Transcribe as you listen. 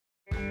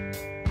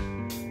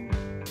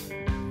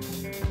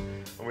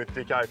with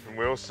Dicko from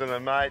Wilson,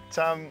 and mate,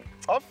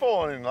 I've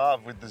fallen in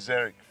love with the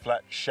Zerek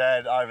Flat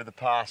Shad over the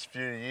past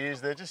few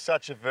years. They're just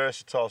such a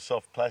versatile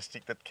soft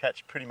plastic that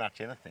catch pretty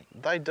much anything.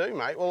 They do,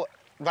 mate. Well,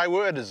 they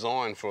were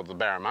designed for the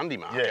barramundi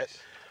market, yes,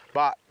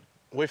 but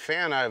we've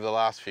found over the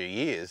last few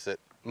years that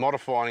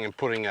modifying and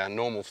putting a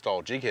normal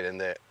style jig head in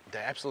there,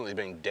 they're absolutely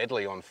been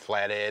deadly on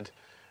flathead,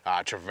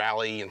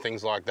 trevally and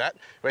things like that.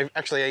 We've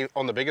actually,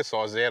 on the bigger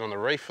sizes out on the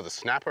reef for the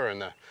snapper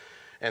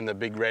and the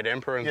big red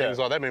emperor and things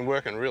like that, been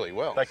working really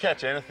well. They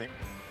catch anything.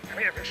 Come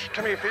here, fish.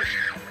 Come here, fish.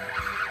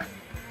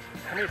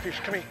 Come here, fish.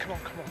 Come here. Come on,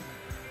 come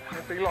on.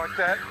 Don't be like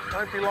that.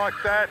 Don't be like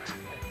that.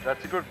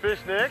 That's a good fish,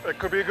 Nick. That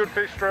could be a good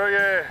fish throw,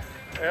 yeah.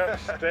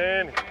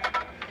 Outstanding.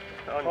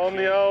 On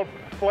the old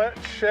Flat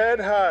Shad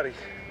Hardy.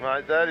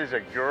 Mate, that is a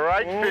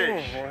great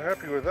fish. We're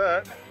happy with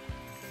that.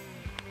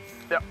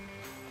 Yep.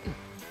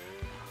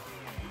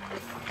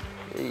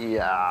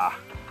 Yeah.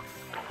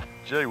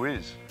 Gee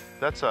whiz,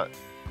 that's a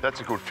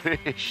good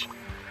fish.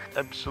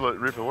 Absolute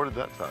ripper. What did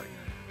that take?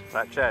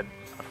 Flat Shad.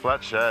 A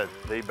Flat Shad.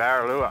 The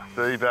barralua.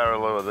 The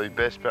barralua, the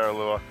best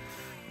barralua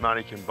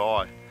money can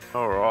buy.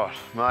 All right,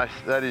 mate,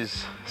 that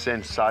is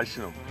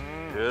sensational.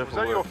 Beautiful. Was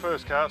that your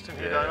first cast in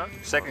here, Dana?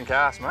 Second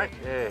cast, mate.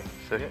 Yeah.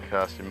 Second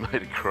cast in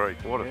Meter Creek.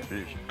 What a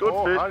fish. Good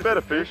Oh, fish,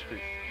 better good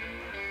fish.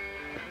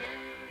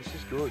 This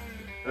is good.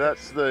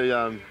 That's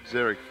the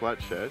Zerek Flat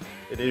Shad.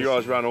 It You is.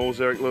 guys run all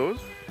Zerek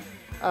lures?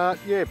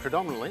 Yeah,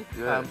 predominantly.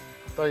 Yeah.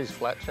 These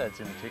flat shads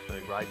in particular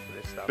are great for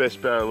this stuff.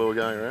 Best barrel lure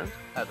going around?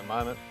 At the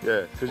moment.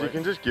 Yeah, because you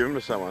can just give them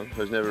to someone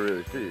who's never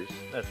really fished.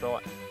 That's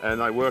right.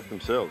 And they work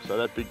themselves, so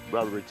that big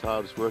rubbery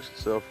tail just works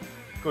itself.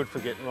 Good for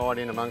getting right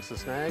in amongst the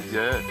snags.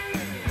 Yeah.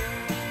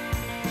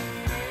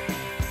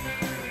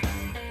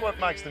 What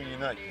makes them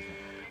unique?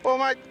 Well,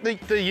 mate,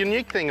 the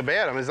unique thing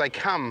about them is they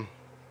come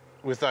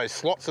with those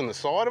slots in the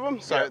side of them,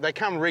 so they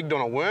come rigged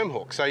on a worm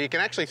hook, so you can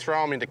actually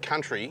throw them into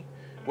country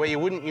where you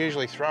wouldn't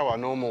usually throw a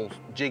normal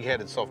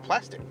jig-headed soft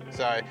plastic.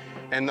 So,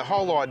 and the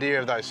whole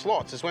idea of those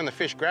slots is when the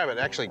fish grab it,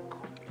 it actually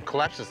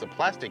collapses the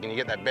plastic and you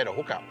get that better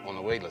hookup on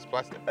the weedless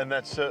plastic. And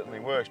that certainly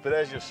works, but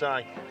as you're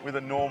saying, with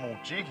a normal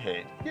jig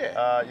head,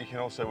 you can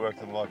also work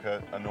them like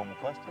a normal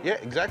plastic. Yeah,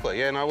 exactly.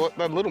 Yeah, no,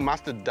 the little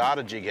mustard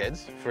data jig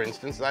heads, for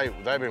instance,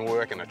 they've been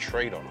working a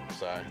treat on them.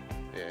 So,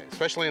 yeah,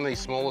 especially in these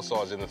smaller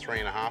sizes, in the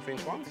 3.5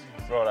 inch ones.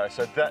 Righto,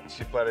 so that's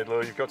your flathead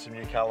lure. You've got some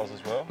new colours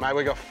as well. Mate,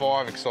 we've got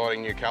 5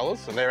 exciting new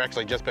colours, and they're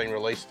actually just being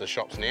released to the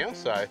shops now.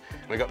 So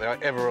we've got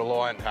the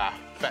ever-reliant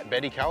Fat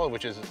Betty colour,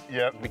 which is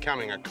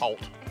becoming a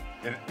cult.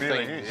 It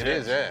really thing. is. It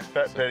is, yeah.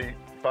 Fat Betty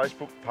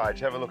Facebook page.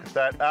 Have a look at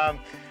that.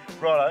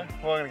 Righto,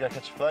 well, I'm going to go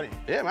catch a flatty.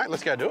 Yeah, mate,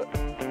 let's go do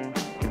it.